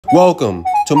Welcome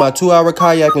to my 2-hour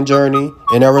kayaking journey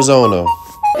in Arizona.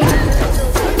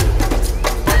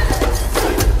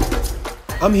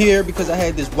 I'm here because I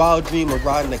had this wild dream of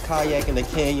riding a kayak in the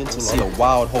canyon to see a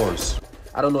wild horse.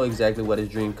 I don't know exactly where this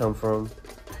dream come from,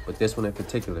 but this one in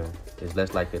particular is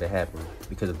less likely to happen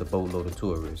because of the boatload of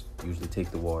tourists usually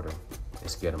take the water and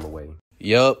scare them away.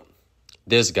 Yup,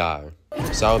 this guy.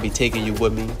 So I'll be taking you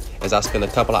with me as I spend a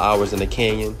couple of hours in the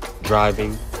canyon,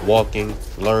 driving, walking,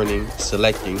 learning,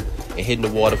 selecting, and hitting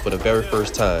the water for the very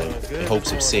first time in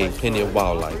hopes of seeing plenty of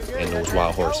wildlife and those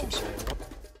wild horses.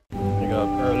 You got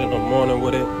up early in the morning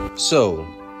with it. So,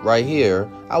 right here,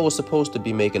 I was supposed to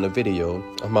be making a video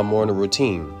of my morning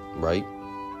routine, right?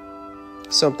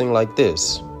 Something like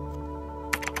this.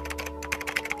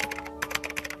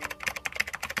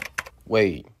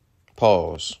 Wait,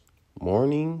 pause.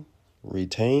 Morning?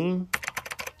 Retain?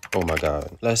 Oh my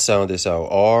God. Let's sound this out.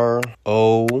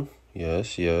 R-O,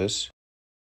 yes.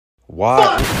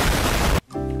 Y.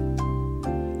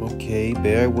 Okay,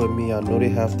 bear with me. I know they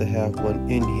have to have one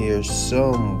in here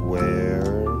somewhere.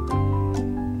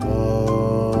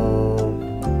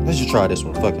 Let's just try this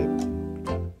one. Fuck it.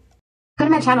 Go to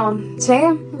my channel.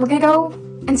 Today, we're gonna go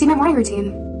and see my morning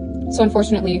routine. So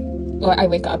unfortunately, I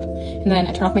wake up and then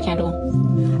I turn off my candle.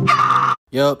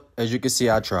 Yup, as you can see,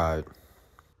 I tried.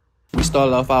 We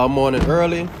started off our morning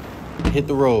early and hit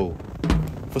the road.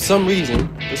 For some reason,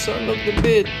 the sun looked a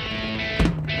bit...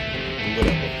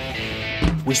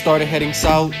 whatever. We started heading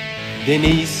south, then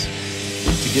east,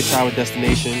 to get to our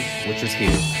destination, which is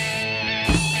here.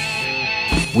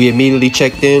 We immediately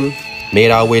checked in,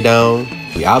 made our way down.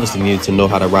 We obviously needed to know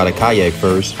how to ride a kayak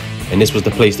first, and this was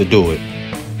the place to do it.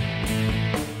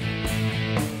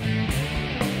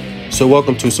 So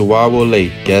welcome to Saguaro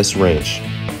Lake Guest Ranch.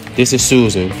 This is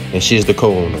Susan, and she is the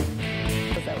co-owner.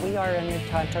 We are in the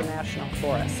Tonto National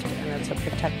Forest, and it's a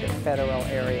protected federal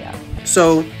area.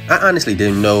 So, I honestly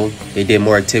didn't know they did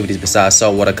more activities besides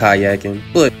saltwater kayaking,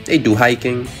 but they do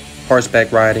hiking,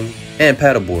 horseback riding, and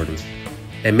paddleboarding.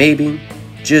 And maybe,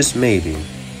 just maybe,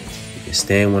 you can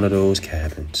stay in one of those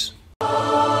cabins.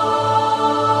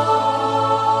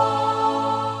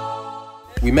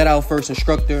 We met our first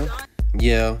instructor.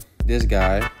 Yeah, this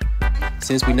guy.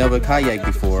 Since we never kayaked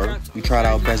before, we tried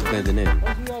our best blending in.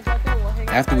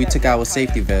 After we took our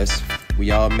safety vests, we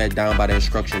all met down by the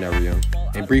instruction area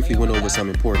and briefly went over some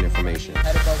important information.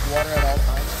 Head above water at all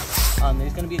times.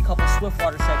 There's going to be a couple swift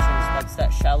water sections. That's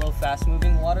that shallow,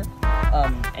 fast-moving water.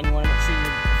 And you want to make sure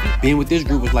your feet... Being with this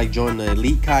group was like joining the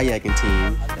elite kayaking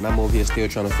team, and I'm over here still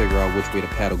trying to figure out which way to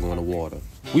paddle go in the water.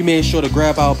 We made sure to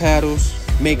grab our paddles,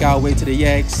 make our way to the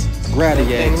yaks, grab the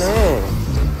yaks.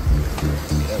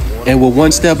 And with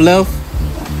one step left,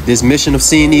 this mission of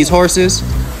seeing these horses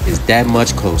is that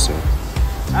much closer.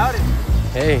 Howdy.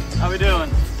 Hey. How we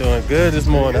doing? Doing good this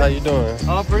morning. How you doing?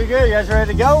 Oh, pretty good. You guys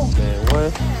ready to go? Man,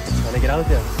 what? Trying to get out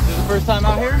there. This is the first time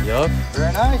out here? Yup.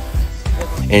 Very nice.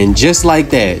 And just like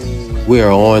that, we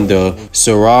are on the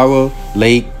Saguaro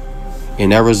Lake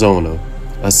in Arizona,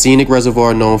 a scenic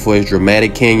reservoir known for its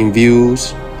dramatic canyon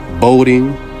views,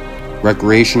 boating,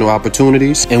 recreational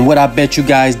opportunities. And what I bet you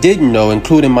guys didn't know,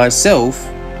 including myself,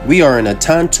 we are in a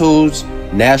Tonto's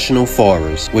National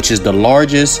Forest, which is the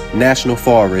largest national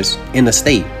forest in the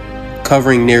state,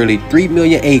 covering nearly 3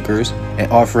 million acres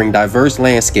and offering diverse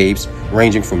landscapes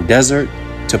ranging from desert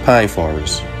to pine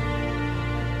forests.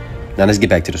 Now let's get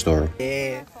back to the story.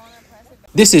 Yeah.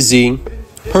 This is Z.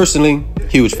 Personally,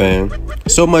 huge fan.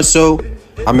 So much so,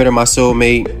 I met her my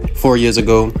soulmate 4 years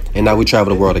ago, and now we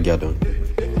travel the world together.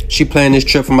 She planned this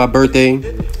trip for my birthday,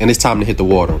 and it's time to hit the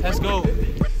water. Let's go.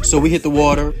 So we hit the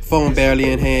water, phone barely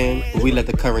in hand, but we let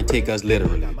the current take us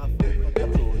literally.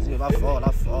 If I fall,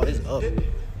 it's up.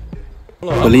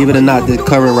 Believe it or not, the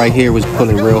current right here was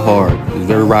pulling real hard. It was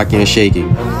very rocky and shaky.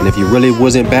 And if you really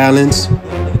wasn't balanced,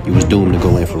 you was doomed to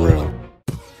go in for real.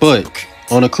 But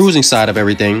on the cruising side of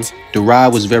everything, the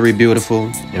ride was very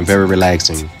beautiful and very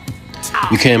relaxing.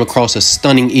 You came across a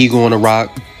stunning eagle on a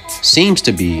rock. Seems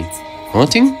to be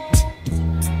hunting?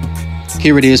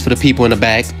 Here it is for the people in the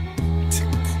back.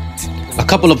 A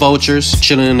couple of vultures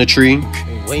chilling in a tree.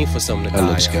 Waiting for something to That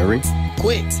looks scary.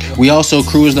 Quick. We also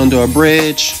cruised under a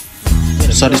bridge.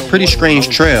 Saw this pretty strange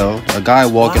trail. A guy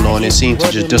walking on it seemed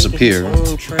to just disappear.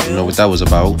 Don't know what that was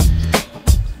about.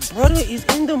 Brother is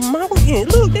in the mountain.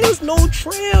 Look, there's no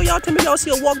trail. Y'all tell me y'all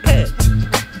see a walk path.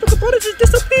 Look, the brother just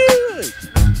disappeared.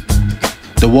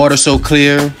 The water's so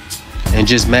clear and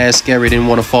just mad scary, didn't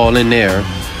want to fall in there.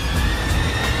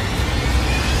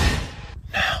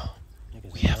 Now,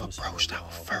 we have approached our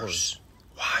first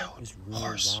wild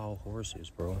horse. Wild horses,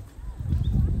 bro.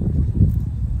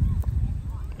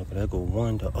 Look at that go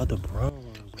one, the other brown.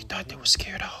 We thought they were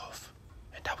scared off,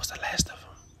 and that was the last of them.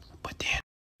 But then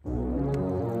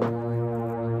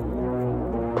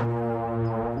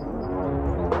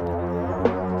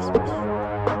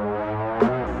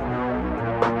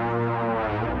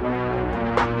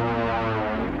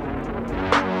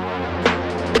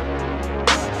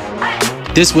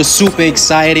this was super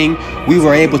exciting. We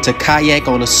were able to kayak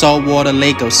on the saltwater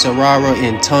lake of Saguaro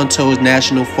in Tonto's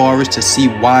National Forest to see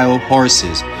wild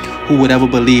horses. Who would ever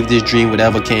believe this dream would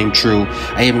ever came true?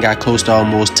 I even got close to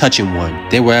almost touching one.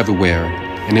 They were everywhere,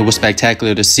 and it was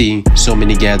spectacular to see so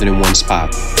many gathered in one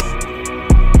spot.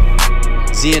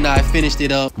 Z and I finished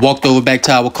it up, walked over back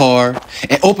to our car,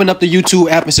 and opened up the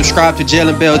YouTube app and subscribed to Jail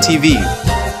and Bell TV.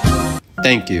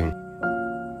 Thank you.